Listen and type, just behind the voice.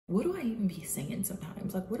What do I even be saying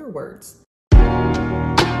sometimes? Like, what are words?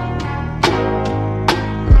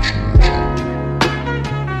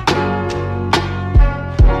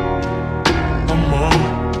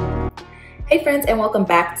 Hey friends, and welcome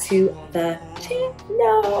back to the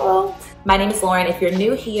channel. My name is Lauren. If you're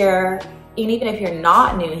new here, and even if you're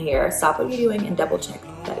not new here, stop what you're doing and double check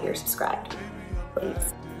that you're subscribed,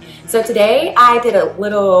 please. So today I did a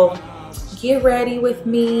little get ready with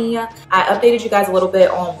me. I updated you guys a little bit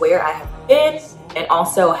on where I have been and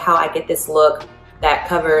also how I get this look that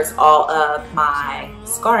covers all of my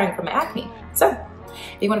scarring from acne. So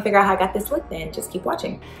if you want to figure out how I got this look, then just keep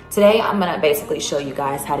watching. Today I'm gonna basically show you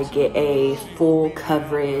guys how to get a full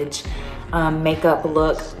coverage makeup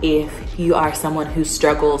look if you are someone who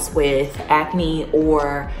struggles with acne,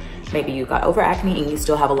 or maybe you got over acne and you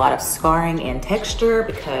still have a lot of scarring and texture,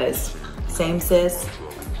 because same sis.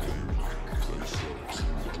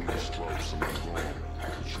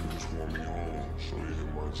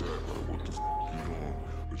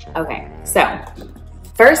 Okay, so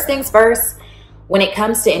first things first, when it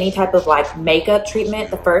comes to any type of like makeup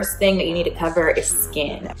treatment, the first thing that you need to cover is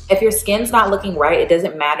skin. If your skin's not looking right, it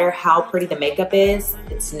doesn't matter how pretty the makeup is,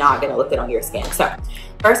 it's not gonna look good on your skin. So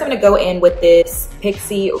first I'm gonna go in with this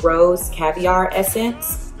Pixie Rose Caviar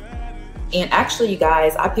Essence. And actually you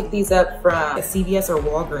guys, I picked these up from CVS or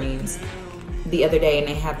Walgreens the other day and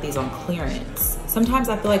they have these on clearance. Sometimes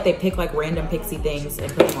I feel like they pick like random Pixie things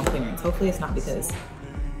and put them on clearance. Hopefully it's not because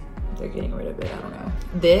they're getting rid of it, I don't know.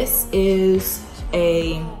 This is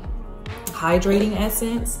a hydrating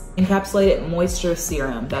essence, encapsulated moisture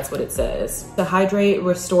serum, that's what it says. To hydrate,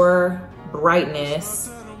 restore brightness,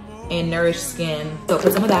 and nourish skin. So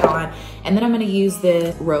put some of that on, and then I'm gonna use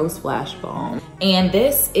this Rose Flash Balm. And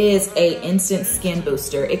this is a instant skin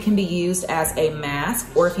booster. It can be used as a mask,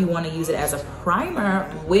 or if you wanna use it as a primer,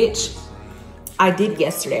 which I did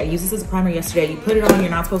yesterday. I used this as a primer yesterday. You put it on, you're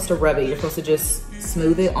not supposed to rub it. You're supposed to just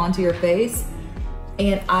smooth it onto your face.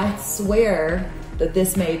 And I swear that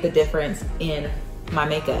this made the difference in my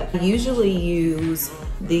makeup. I usually use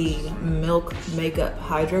the Milk Makeup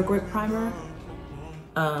Hydro Grip Primer.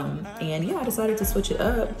 And yeah, I decided to switch it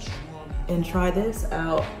up and try this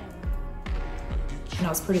out. And I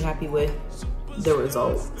was pretty happy with the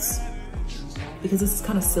results, because this is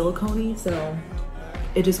kind of silicone-y, so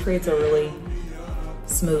it just creates a really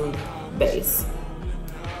smooth base.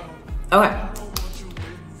 Okay,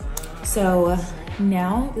 so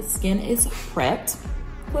now the skin is prepped.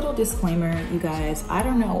 Little disclaimer, you guys, I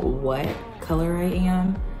don't know what color I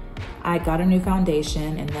am. I got a new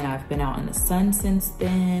foundation and then I've been out in the sun since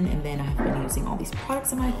then, and then I've been using all these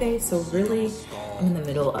products on my face, so really I'm in the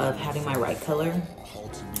middle of having my right color.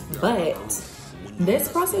 But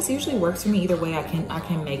this process usually works for me either way. I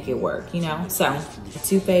can make it work, you know? So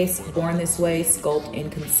Too Faced Born This Way Sculpt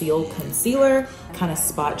and Conceal Concealer, kind of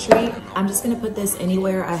spot treat. I'm just gonna put this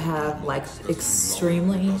anywhere I have like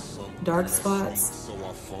extremely dark spots,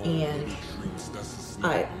 and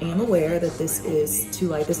I am aware that this is too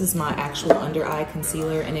light. This is my actual under eye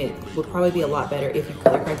concealer, and it would probably be a lot better if you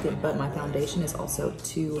color correct it, but my foundation is also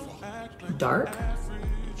too dark.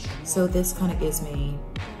 So this kind of gives me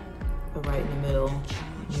a right in the middle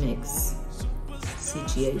mix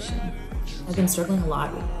situation. I've been struggling a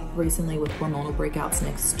lot recently with hormonal breakouts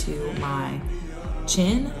next to my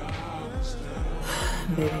chin.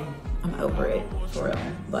 Baby, I'm over it, for real.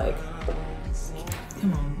 Like,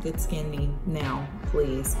 come on, get skinny now,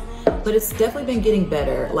 please. But it's definitely been getting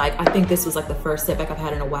better. Like, I think this was like the first setback I've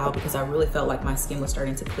had in a while, because I really felt like my skin was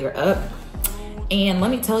starting to clear up. And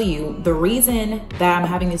let me tell you, the reason that I'm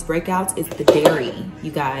having these breakouts is the dairy,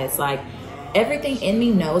 you guys. Like, everything in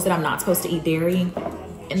me knows that I'm not supposed to eat dairy.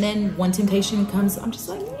 And then when temptation comes, I'm just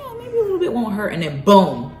like, yeah, maybe a little bit won't hurt. And then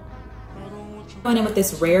boom. Going in with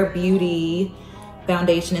this Rare Beauty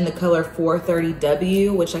foundation in the color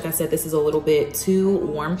 430W, which, like I said, this is a little bit too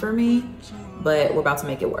warm for me, but we're about to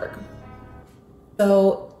make it work.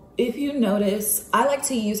 So if you notice, I like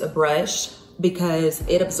to use a brush because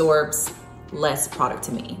it absorbs less product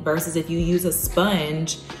to me, versus if you use a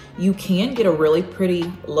sponge, you can get a really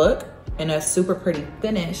pretty look and a super pretty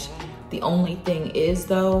finish. The only thing is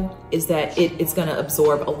though, is that it's gonna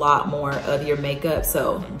absorb a lot more of your makeup.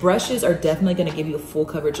 So brushes are definitely gonna give you a full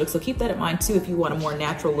coverage look. So keep that in mind too. If you want a more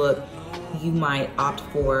natural look, you might opt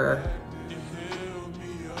for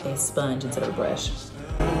a sponge instead of a brush.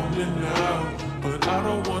 But I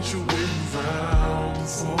don't want you waiting around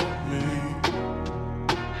for me.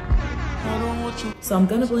 So I'm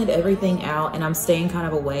gonna blend everything out, and I'm staying kind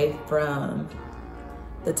of away from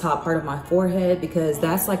the top part of my forehead, because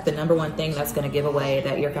that's like the #1 thing that's gonna give away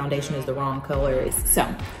that your foundation is the wrong color. So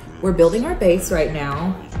We're building our base right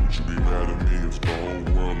now.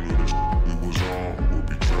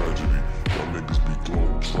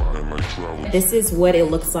 This is what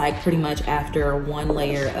it looks like pretty much after one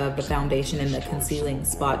layer of the foundation and the concealing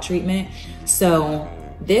spot treatment. So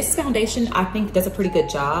this foundation, I think, does a pretty good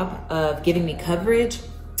job of giving me coverage.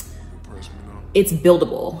 It's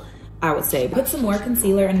buildable, I would say. Put some more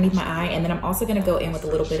concealer underneath my eye, and then I'm also gonna go in with a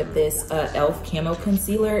little bit of this e.l.f. Camo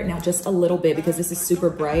Concealer. Now just a little bit, because this is super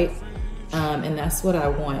bright, and that's what I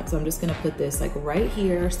want. So I'm just gonna put this like right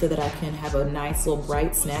here so that I can have a nice little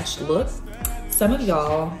bright snatched look. Some of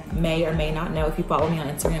y'all may or may not know, if you follow me on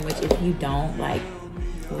Instagram, which if you don't, like,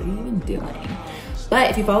 what are you even doing? But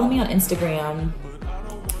if you follow me on Instagram,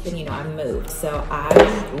 then you know I moved. So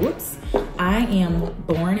I am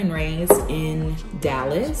born and raised in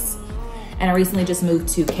Dallas, and I recently just moved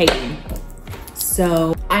to Katy.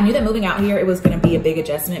 So I knew that moving out here, it was gonna be a big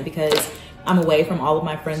adjustment because I'm away from all of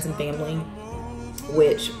my friends and family,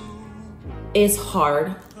 which is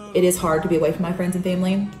hard. It is hard to be away from my friends and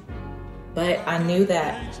family. But I knew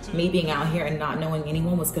that me being out here and not knowing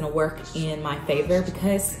anyone was gonna work in my favor,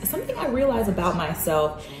 because something I realize about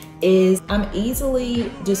myself is I'm easily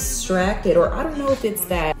distracted, or I don't know if it's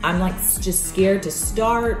that I'm like just scared to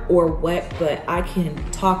start or what, but I can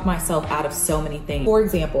talk myself out of so many things. For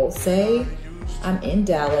example, say I'm in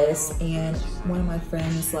Dallas and one of my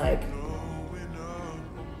friends like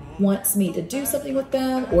wants me to do something with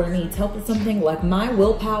them or needs help with something, like my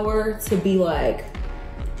willpower to be like,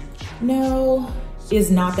 no, is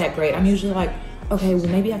not that great. I'm usually like, okay, well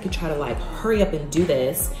maybe I could try to like hurry up and do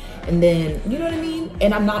this. And then, you know what I mean?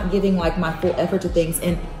 And I'm not giving like my full effort to things.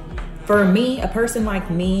 And for me, a person like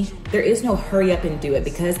me, there is no hurry up and do it,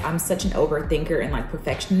 because I'm such an overthinker and like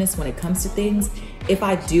perfectionist when it comes to things. If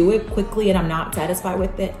I do it quickly and I'm not satisfied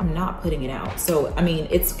with it, I'm not putting it out. So, I mean,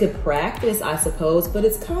 it's good practice, I suppose, but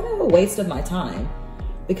it's kind of a waste of my time,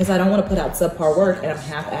 because I don't want to put out subpar work and I'm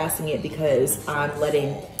half-assing it because I'm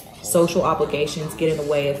letting social obligations get in the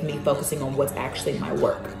way of me focusing on what's actually my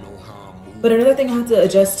work. But another thing I have to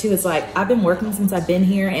adjust to is like, I've been working since I've been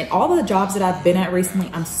here, and all the jobs that I've been at recently,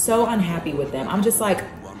 I'm so unhappy with them. I'm just like,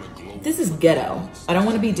 this is ghetto. I don't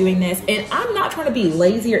want to be doing this. And I'm not trying to be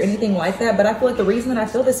lazy or anything like that, but I feel like the reason that I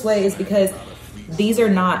feel this way is because these are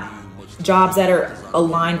not jobs that are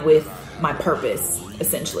aligned with my purpose,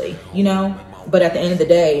 essentially, you know? But at the end of the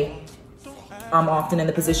day, I'm often in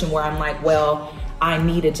the position where I'm like, well, I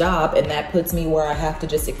need a job, and that puts me where I have to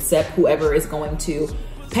just accept whoever is going to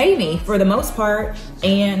pay me for the most part.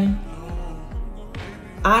 And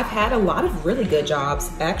I've had a lot of really good jobs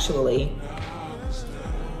actually,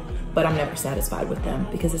 but I'm never satisfied with them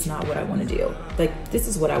because it's not what I want to do. Like, this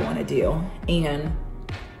is what I want to do. And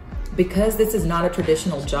because this is not a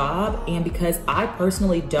traditional job, and because I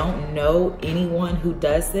personally don't know anyone who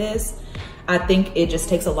does this, I think it just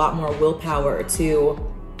takes a lot more willpower to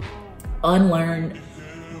unlearn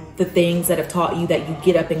the things that have taught you that you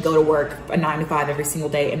get up and go to work a 9 to 5 every single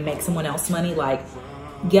day and make someone else money. Like,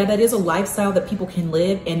 yeah, that is a lifestyle that people can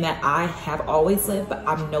live and that I have always lived, but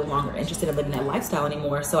I'm no longer interested in living that lifestyle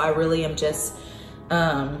anymore. So I really am just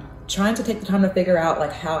trying to take the time to figure out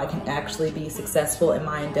like how I can actually be successful in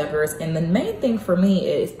my endeavors. And the main thing for me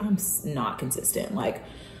is I'm not consistent. Like,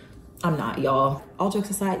 I'm not, y'all. All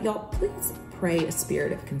jokes aside, y'all, please pray a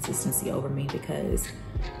spirit of consistency over me, because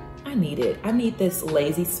I need it. I need this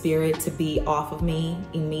lazy spirit to be off of me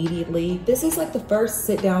immediately. This is like the first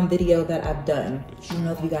sit down video that I've done. I don't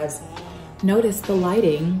know if you guys noticed the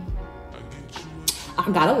lighting. I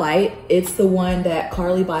got a light. It's the one that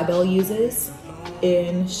Carly Bybel uses,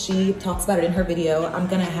 and she talks about it in her video. I'm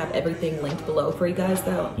gonna have everything linked below for you guys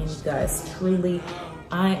though. And you guys, truly,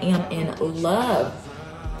 I am in love.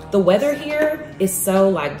 The weather here is so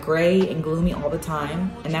like gray and gloomy all the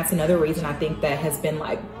time. And that's another reason I think that has been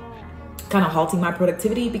like kind of halting my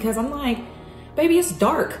productivity, because I'm like, baby, it's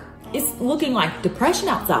dark. It's looking like depression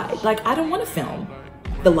outside. Like, I don't want to film.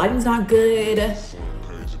 The lighting's not good.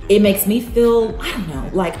 It makes me feel, I don't know,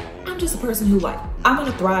 like I'm just a person who like, I'm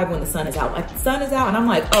gonna thrive when the sun is out. Like, the sun is out and I'm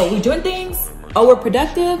like, oh, we doing things? Oh, we're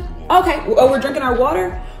productive? Okay, oh, we're drinking our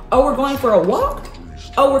water? Oh, we're going for a walk?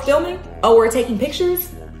 Oh, we're filming? Oh, we're taking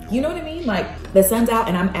pictures? You know what I mean? Like, the sun's out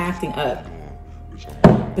and I'm acting up.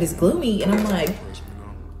 But it's gloomy and I'm like,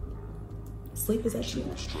 sleep is that shit?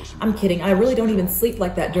 I'm kidding. I really don't even sleep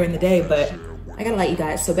like that during the day, but I gotta let you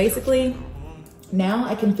guys. So basically, now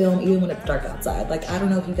I can film even when it's dark outside. Like, I don't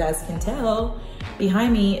know if you guys can tell,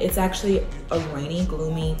 behind me, it's actually a rainy,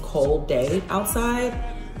 gloomy, cold day outside.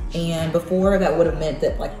 And before, that would have meant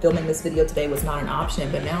that like filming this video today was not an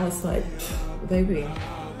option, but now it's like, baby,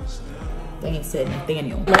 They ain't said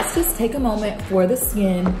Nathaniel. Let's just take a moment for the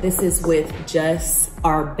skin. This is with just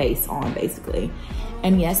our base on, basically.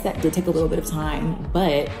 And yes, that did take a little bit of time,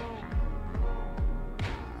 but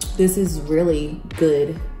this is really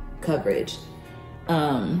good coverage.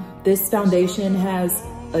 This foundation has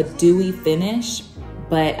a dewy finish,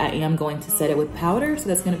 but I am going to set it with powder, so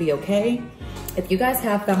that's gonna be okay. If you guys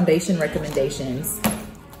have foundation recommendations,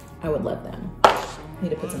 I would love them. I need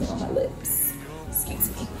to put something on my lips. Excuse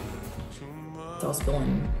me. It's all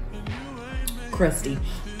feeling crusty.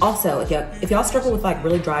 Also, if y'all struggle with like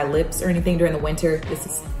really dry lips or anything during the winter, this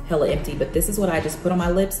is hella empty, but this is what I just put on my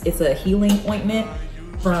lips. It's a healing ointment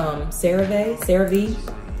from CeraVe,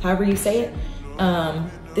 however you say it.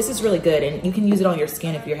 This is really good, and you can use it on your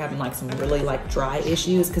skin if you're having like some really like dry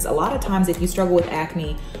issues, because a lot of times if you struggle with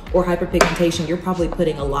acne or hyperpigmentation, you're probably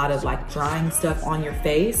putting a lot of like drying stuff on your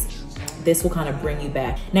face. This will kind of bring you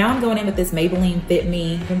back. Now I'm going in with this Maybelline Fit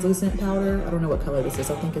Me translucent powder. I don't know what color this is.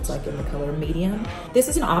 I think it's like in the color medium. This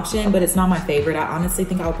is an option, but it's not my favorite. I honestly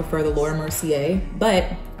think I would prefer the Laura Mercier, but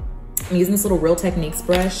I'm using this little Real Techniques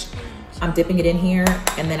brush. I'm dipping it in here,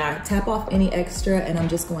 and then I tap off any extra, and I'm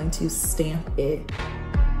just going to stamp it.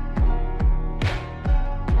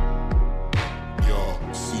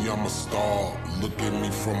 I'm a star, look at me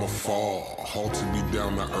from afar, halted me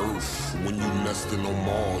down to earth. When you nesting on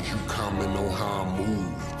Mars, you comment on how I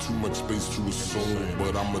move. Too much space to assume,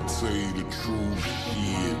 but I'ma tell you the truth.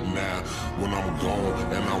 Shit, now when I'm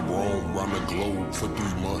gone and I roam around the globe for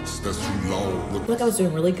 3 months, that's too long. Look, I was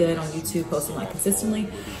doing really good on YouTube, posting like consistently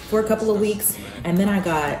for a couple of weeks, and then I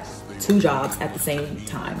got 2 jobs at the same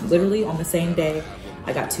time. Literally on the same day,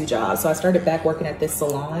 I got 2 jobs. So I started back working at this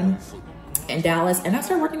salon in Dallas, and I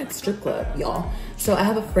started working at the strip club, y'all. So I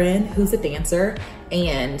have a friend who's a dancer,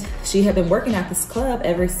 and she had been working at this club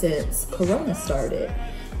ever since Corona started.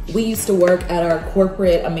 We used to work at our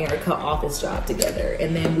corporate America office job together,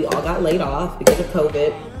 and then we all got laid off because of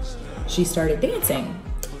COVID. She started dancing.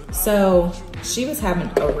 So she was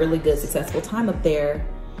having a really good, successful time up there,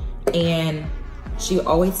 and she would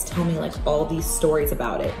always tell me like all these stories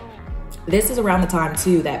about it. This is around the time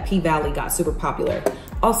too that P-Valley got super popular.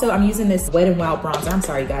 Also, I'm using this Wet n Wild bronzer. I'm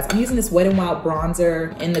sorry, guys. I'm using this Wet n Wild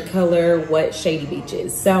bronzer in the color Wet Shady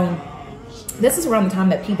Beaches. So this is around the time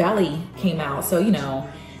that P-Valley came out. So, you know,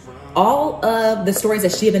 all of the stories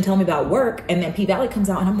that she had been telling me about work, and then P-Valley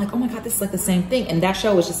comes out, and I'm like, oh my God, this is like the same thing. And that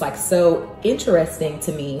show was just like so interesting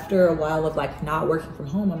to me. After a while of like not working from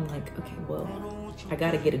home, I'm like, okay, well, I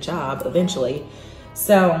gotta get a job eventually.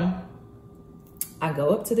 So I go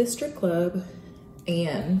up to this strip club,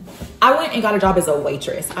 and I went and got a job as a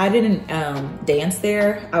waitress. I didn't dance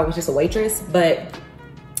there. I was just a waitress. But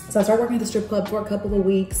so I started working at the strip club for a couple of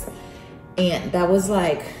weeks, and that was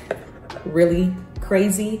like really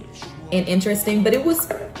crazy and interesting, but it was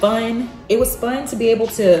fun. It was fun to be able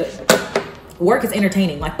to work as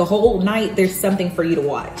entertaining. Like the whole night, there's something for you to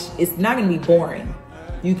watch. It's not gonna be boring.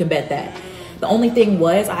 You can bet that. The only thing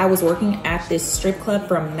was I was working at this strip club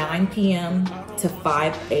from 9 p.m. to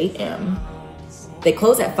 5 a.m. They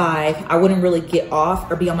close at 5. I wouldn't really get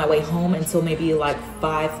off or be on my way home until maybe like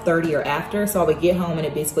 5:30 or after. So I would get home and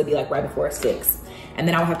it'd basically be like right before 6. And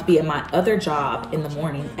then I would have to be at my other job in the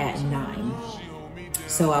morning at 9.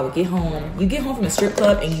 So I would get home. You get home from the strip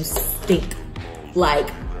club and you stink.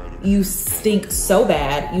 Like, you stink so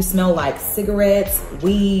bad. You smell like cigarettes,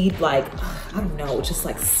 weed, like, I don't know, just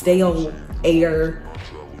like stale air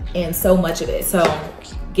and so much of it. So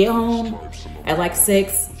get home at like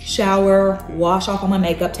 6, shower, wash off all my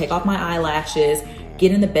makeup, take off my eyelashes,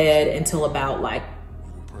 get in the bed until about like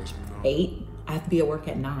 8. I have to be at work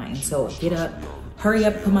at 9. So get up, hurry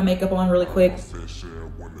up, put my makeup on really quick,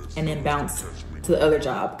 and then bounce to the other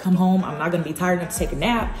job. Come home, I'm not gonna be tired enough to take a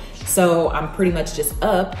nap, so I'm pretty much just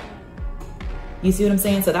up. You see what I'm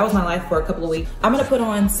saying? So that was my life for a couple of weeks. I'm gonna put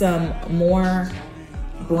on some more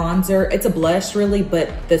bronzer. It's a blush really, but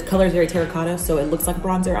the color is very terracotta, so it looks like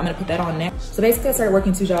bronzer. I'm gonna put that on next. So basically I started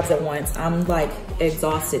working 2 jobs at once. I'm like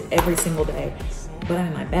exhausted every single day, but I'm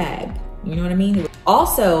in my bag. You know what I mean?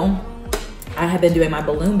 Also, I have been doing my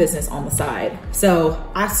balloon business on the side. So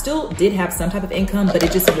I still did have some type of income, but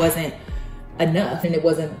it just wasn't enough, and it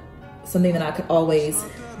wasn't something that I could always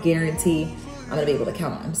guarantee I'm gonna be able to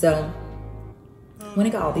count on. So when I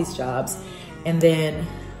got all these jobs, and then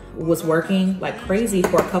was working like crazy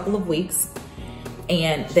for a couple of weeks,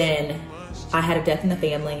 and then I had a death in the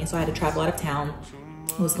family, so I had to travel out of town.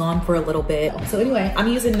 I was gone for a little bit. So anyway, I'm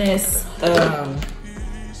using this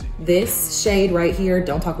this shade right here.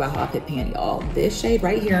 Don't talk about how I put pan, y'all. This shade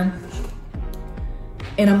right here,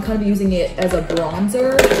 and I'm kind of using it as a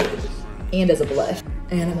bronzer and as a blush.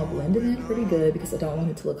 And I'm gonna blend it in pretty good because I don't want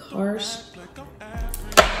it to look harsh.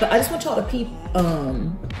 But I just want y'all to peep,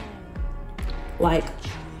 like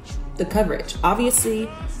the coverage. Obviously,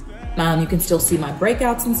 you can still see my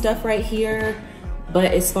breakouts and stuff right here. But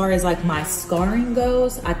as far as like my scarring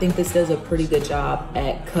goes, I think this does a pretty good job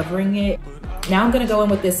at covering it. Now I'm gonna go in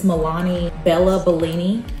with this Milani Bella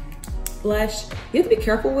Bellini blush. You have to be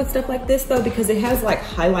careful with stuff like this though, because it has like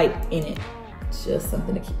highlight in it. It's just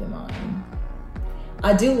something to keep in mind.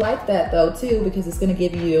 I do like that though too, because it's gonna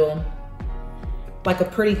give you like a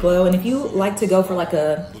pretty glow. And if you like to go for like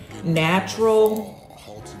a natural,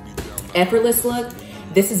 effortless look,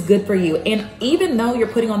 this is good for you. And even though you're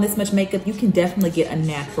putting on this much makeup, you can definitely get a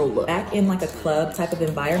natural look. Back in like a club type of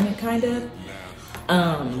environment, kind of.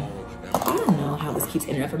 I don't know how this keeps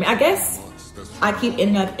ending up for me. I guess I keep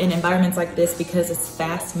ending up in environments like this because it's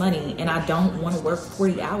fast money and I don't want to work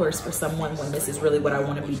 40 hours for someone when this is really what I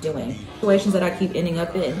want to be doing. Situations that I keep ending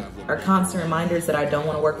up in are constant reminders that I don't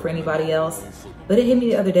want to work for anybody else. But it hit me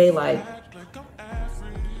the other day like,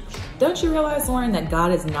 don't you realize, Lauren, that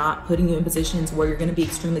God is not putting you in positions where you're going to be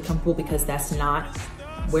extremely comfortable because that's not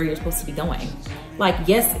where you're supposed to be going? Like,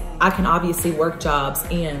 yes, I can obviously work jobs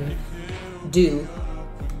and do,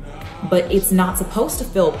 but it's not supposed to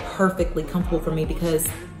feel perfectly comfortable for me because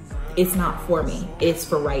it's not for me. It's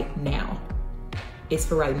for right now. It's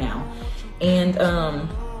for right now. And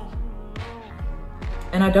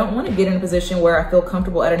I don't want to get in a position where I feel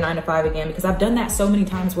comfortable at a 9 to 5 again, because I've done that so many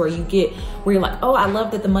times where you're like, oh, I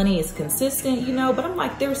love that the money is consistent, you know, but I'm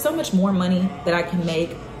like, there's so much more money that I can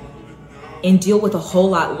make and deal with a whole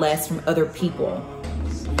lot less from other people.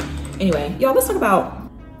 Anyway, y'all, let's talk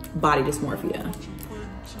about body dysmorphia.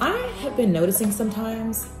 I have been noticing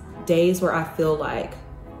sometimes days where I feel like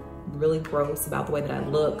really gross about the way that I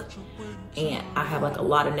look, and I have like a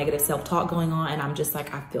lot of negative self-talk going on, and I'm just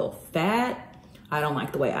like, I feel fat. I don't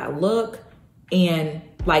like the way I look. And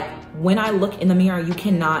like when I look in the mirror, you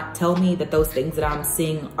cannot tell me that those things that I'm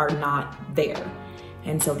seeing are not there.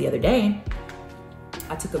 And so the other day,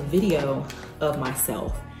 I took a video of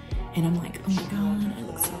myself and I'm like, oh my God, I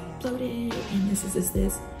look so bloated and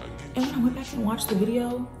this. And when I went back and watched the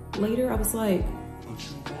video later, I was like,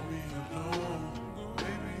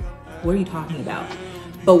 what are you talking about?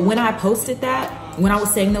 But when I posted that, when I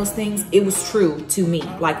was saying those things, it was true to me.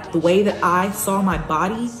 Like the way that I saw my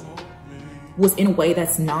body was in a way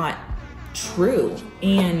that's not true.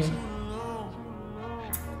 And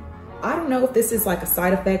I don't know if this is like a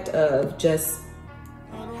side effect of just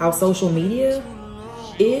how social media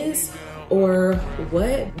is or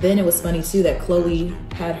what. Then it was funny too that Chloe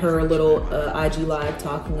had her little IG live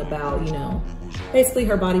talking about, you know, basically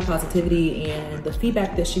her body positivity and the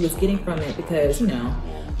feedback that she was getting from it, because, you know,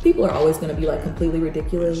 people are always going to be like completely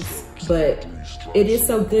ridiculous, but it is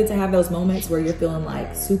so good to have those moments where you're feeling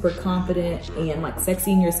like super confident and like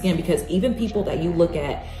sexy in your skin, because even people that you look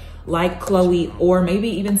at like Chloe, or maybe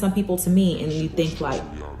even some people to me, and you think like,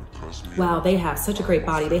 wow, they have such a great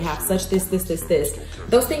body, they have such this.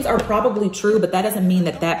 Those things are probably true, but that doesn't mean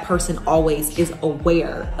that that person always is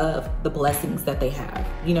aware of the blessings that they have.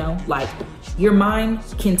 You know, like your mind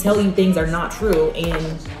can tell you things are not true,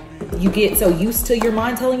 and you get so used to your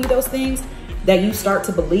mind telling you those things that you start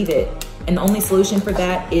to believe it. And the only solution for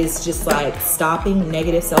that is just like stopping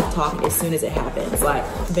negative self-talk as soon as it happens. Like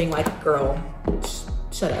being like, girl,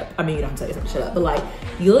 shut up. I mean, you don't tell yourself to shut up, but like,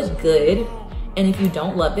 you look good. And if you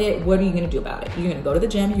don't love it, what are you gonna do about it? You're gonna go to the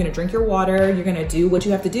gym, you're gonna drink your water, you're gonna do what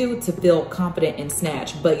you have to do to feel confident and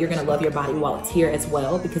snatch, but you're gonna love your body while it's here as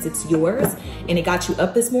well, because it's yours and it got you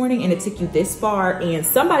up this morning and it took you this far and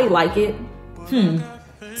somebody like it.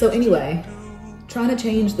 So anyway, trying to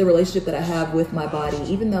change the relationship that I have with my body,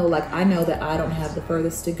 even though like I know that I don't have the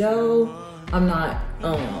furthest to go. I'm not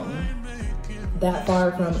that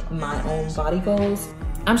far from my own body goals.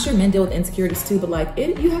 I'm sure men deal with insecurities too, but like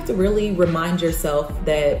you have to really remind yourself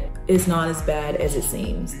that it's not as bad as it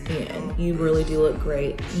seems, and you really do look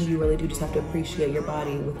great. You really do just have to appreciate your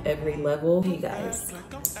body with every level. Hey guys,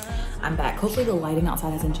 I'm back. Hopefully the lighting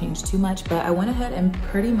outside hasn't changed too much, but I went ahead and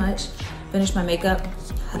pretty much finished my makeup.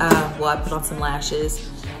 Well, I put on some lashes,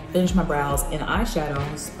 finished my brows and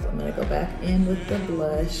eyeshadows. I'm gonna go back in with the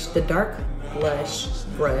blush, the dark blush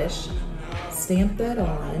brush, stamp that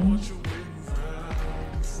on.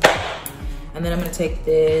 And then I'm gonna take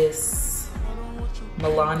this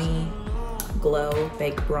Milani Glow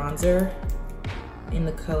Baked Bronzer in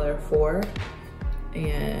the color 4.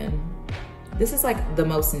 And this is like the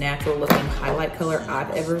most natural looking highlight color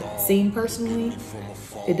I've ever seen personally.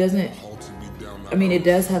 It doesn't, I mean, it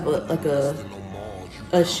does have like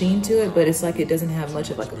a sheen to it, but it's like it doesn't have much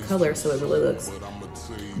of like a color, so it really looks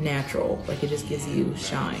natural. Like it just gives you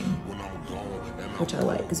shine, which I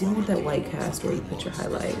like, because you don't want that white cast where you put your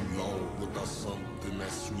highlight.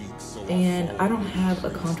 And I don't have a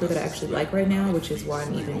contour that I actually like right now, which is why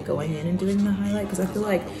I'm even going in and doing the highlight, because I feel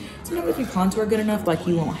like sometimes if you contour good enough, like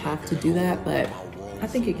you won't have to do that, but I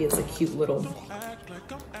think it gives a cute little,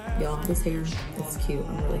 y'all, this hair is cute.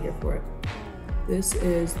 I'm really here for it. This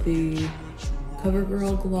is the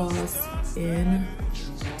CoverGirl gloss in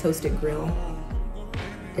Toasted Grill.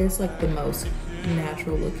 It's like the most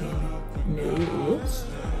natural looking nude. Oops.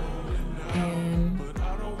 And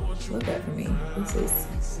love that for me. This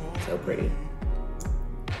is so pretty.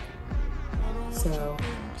 So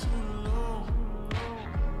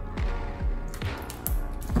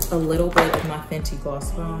a little bit of my Fenty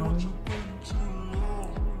Gloss Foam.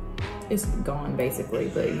 It's gone basically,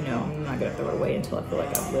 but you know, I'm not gonna throw it away until I feel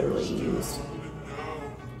like I've literally used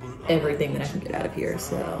everything that I can get out of here.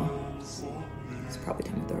 So it's probably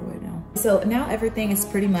time to throw it away now. So now everything is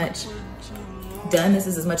pretty much done. This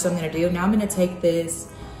is as much as I'm gonna do. Now I'm gonna take this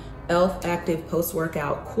e.l.f. Active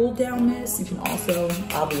Post-Workout Cool Down Mist. You can also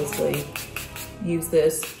obviously use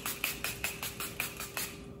this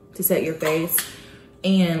to set your face.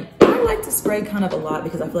 And I like to spray kind of a lot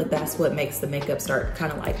because I feel like that's what makes the makeup start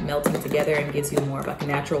kind of like melting together and gives you more of like a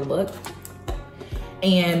natural look.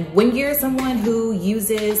 And when you're someone who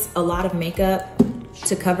uses a lot of makeup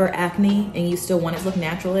to cover acne and you still want it to look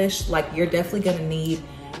natural-ish, like you're definitely gonna need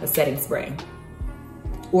a setting spray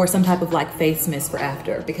or some type of like face mist for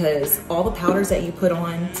after, because all the powders that you put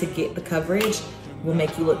on to get the coverage will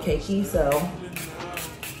make you look cakey. So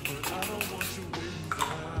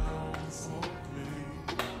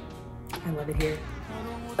I love it here.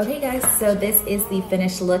 Okay guys, so this is the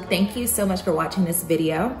finished look. Thank you so much for watching this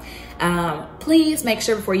video. Please make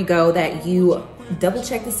sure before you go that you double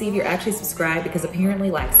check to see if you're actually subscribed, because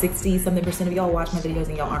apparently like 60-something% of y'all watch my videos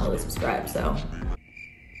and y'all aren't really subscribed. So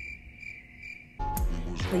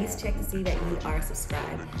please check to see that you are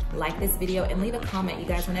subscribed. Like this video and leave a comment. You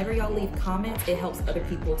guys, whenever y'all leave comments, it helps other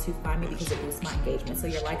people to find me because it boosts my engagement. So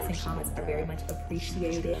your likes and comments are very much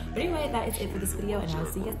appreciated. But anyway, that is it for this video, and I'll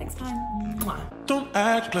see you guys next time. Mwah. Don't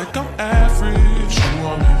act like I'm average. You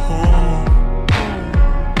want me home.